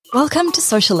Welcome to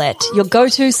Socialette, your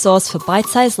go-to source for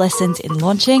bite-sized lessons in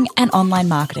launching and online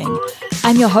marketing.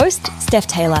 I'm your host, Steph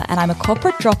Taylor, and I'm a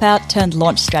corporate dropout turned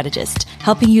launch strategist,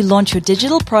 helping you launch your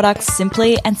digital products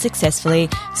simply and successfully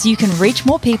so you can reach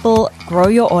more people, grow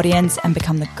your audience, and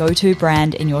become the go-to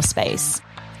brand in your space.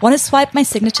 Want to swipe my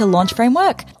signature launch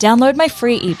framework? Download my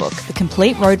free ebook, The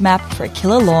Complete Roadmap for a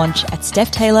Killer Launch at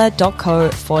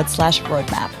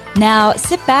stephtaylor.co/roadmap. Now,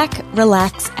 sit back,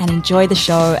 relax, and enjoy the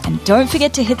show. And don't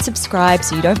forget to hit subscribe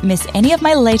so you don't miss any of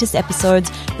my latest episodes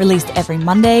released every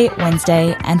Monday,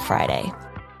 Wednesday, and Friday.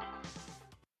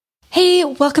 Hey,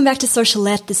 welcome back to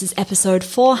Socialette. This is episode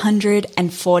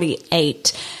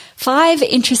 448. 5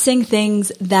 interesting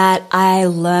things that I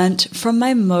learned from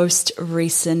my most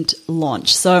recent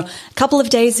launch. So a couple of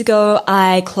days ago,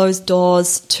 I closed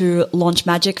doors to Launch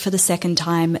Magic for the second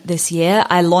time this year.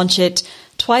 I launch it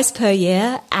twice per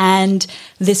year, and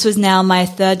this was now my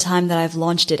third time that I've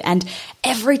launched it. And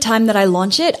every time that I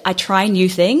launch it, I try new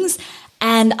things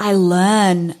and I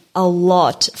learn a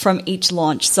lot from each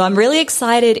launch. So I'm really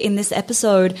excited in this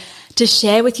episode to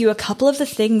share with you a couple of the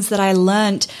things that I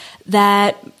learned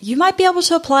that you might be able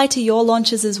to apply to your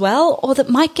launches as well, or that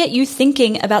might get you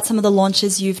thinking about some of the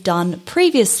launches you've done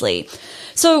previously.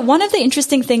 So one of the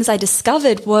interesting things I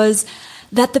discovered was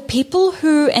that the people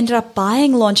who ended up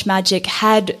buying Launch Magic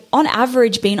had, on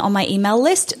average, been on my email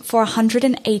list for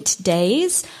 108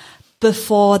 days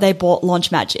before they bought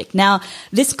Launch Magic. Now,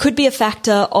 this could be a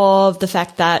factor of the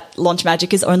fact that Launch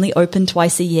Magic is only open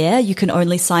twice a year. You can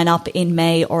only sign up in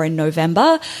May or in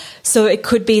November. So it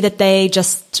could be that they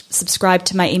just subscribed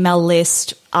to my email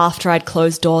list after I'd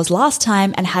closed doors last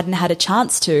time and hadn't had a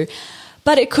chance to.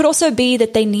 But it could also be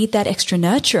that they need that extra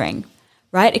nurturing,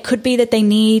 right? It could be that they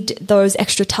need those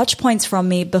extra touch points from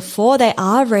me before they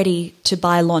are ready to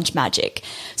buy Launch Magic.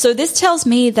 So this tells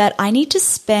me that I need to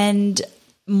spend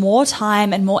more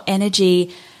time and more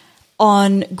energy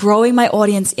on growing my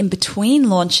audience in between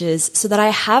launches so that I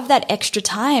have that extra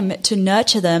time to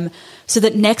nurture them so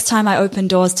that next time I open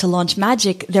doors to Launch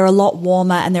Magic, they're a lot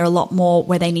warmer and they're a lot more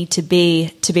where they need to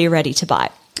be ready to buy.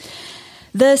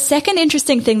 The second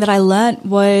interesting thing that I learned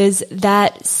was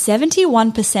that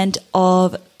 71%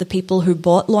 of the people who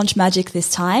bought Launch Magic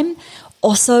this time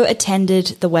also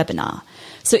attended the webinar.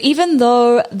 So even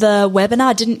though the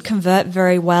webinar didn't convert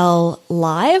very well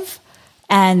live,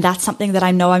 and that's something that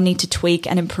I know I need to tweak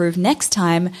and improve next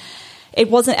time,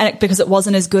 because it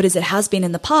wasn't as good as it has been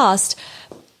in the past.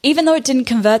 Even though it didn't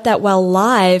convert that well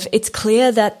live, it's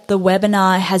clear that the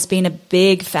webinar has been a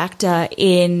big factor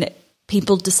in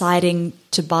people deciding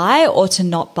to buy or to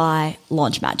not buy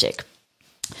Launch Magic.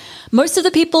 Most of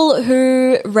the people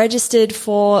who registered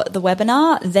for the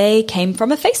webinar, they came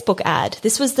from a Facebook ad.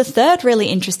 This was the third really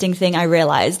interesting thing I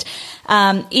realized.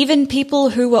 Even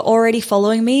people who were already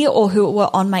following me or who were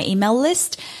on my email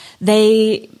list,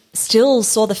 they still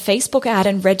saw the Facebook ad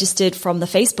and registered from the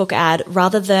Facebook ad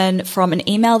rather than from an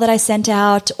email that I sent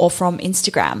out or from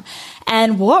Instagram.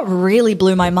 And what really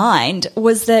blew my mind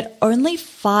was that only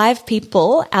 5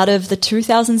 people out of the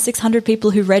 2,600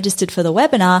 people who registered for the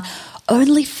webinar,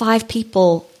 only 5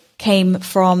 people came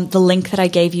from the link that I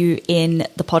gave you in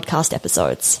the podcast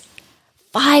episodes.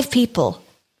 5 people.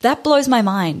 That blows my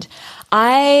mind.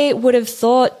 I would have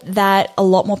thought that a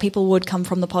lot more people would come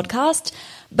from the podcast,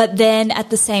 but then at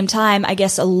the same time, I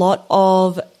guess a lot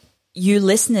of you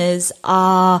listeners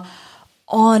are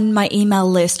on my email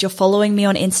list. You're following me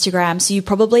on Instagram, so you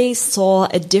probably saw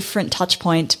a different touch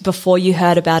point before you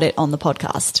heard about it on the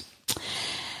podcast.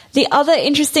 The other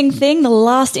interesting thing, the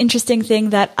last interesting thing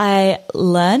that I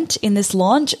learned in this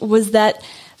launch was that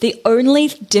the only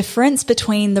difference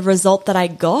between the result that I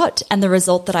got and the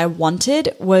result that I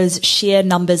wanted was sheer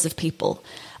numbers of people.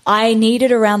 I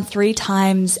needed around 3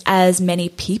 times as many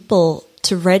people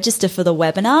to register for the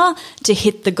webinar to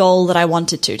hit the goal that I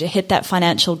wanted to hit that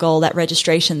financial goal, that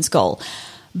registrations goal.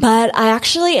 But I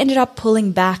actually ended up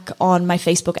pulling back on my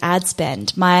Facebook ad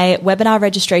spend. My webinar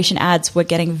registration ads were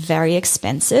getting very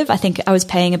expensive. I think I was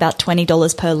paying about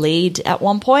 $20 per lead at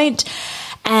one point.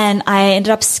 And I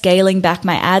ended up scaling back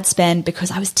my ad spend because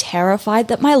I was terrified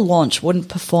that my launch wouldn't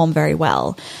perform very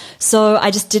well. So I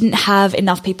just didn't have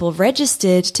enough people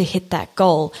registered to hit that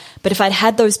goal. But if I'd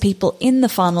had those people in the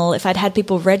funnel, if I'd had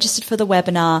people registered for the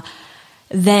webinar,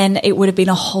 then it would have been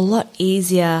a whole lot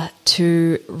easier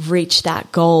to reach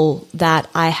that goal that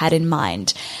I had in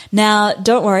mind. Now,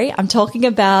 don't worry, I'm talking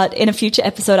about, in a future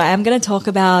episode, I am going to talk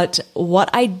about what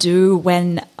I do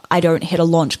when I don't hit a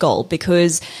launch goal,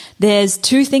 because there's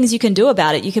 2 things you can do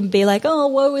about it. You can be like, oh,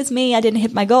 woe is me, I didn't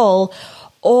hit my goal.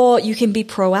 or you can be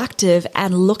proactive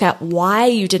and look at why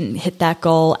you didn't hit that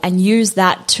goal and use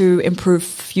that to improve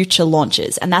future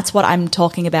launches. And that's what I'm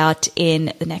talking about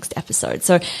in the next episode.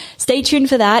 So stay tuned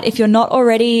for that. If you're not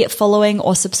already following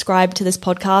or subscribed to this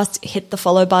podcast, hit the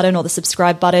follow button or the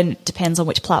subscribe button. It depends on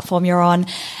which platform you're on.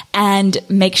 And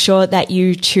make sure that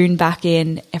you tune back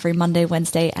in every Monday,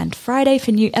 Wednesday, and Friday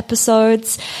for new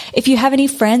episodes. If you have any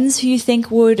friends who you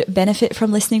think would benefit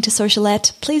from listening to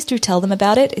Socialette, please do tell them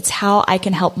about it. It's how I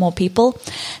can help more people.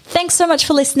 Thanks so much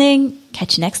for listening.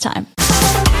 Catch you next time.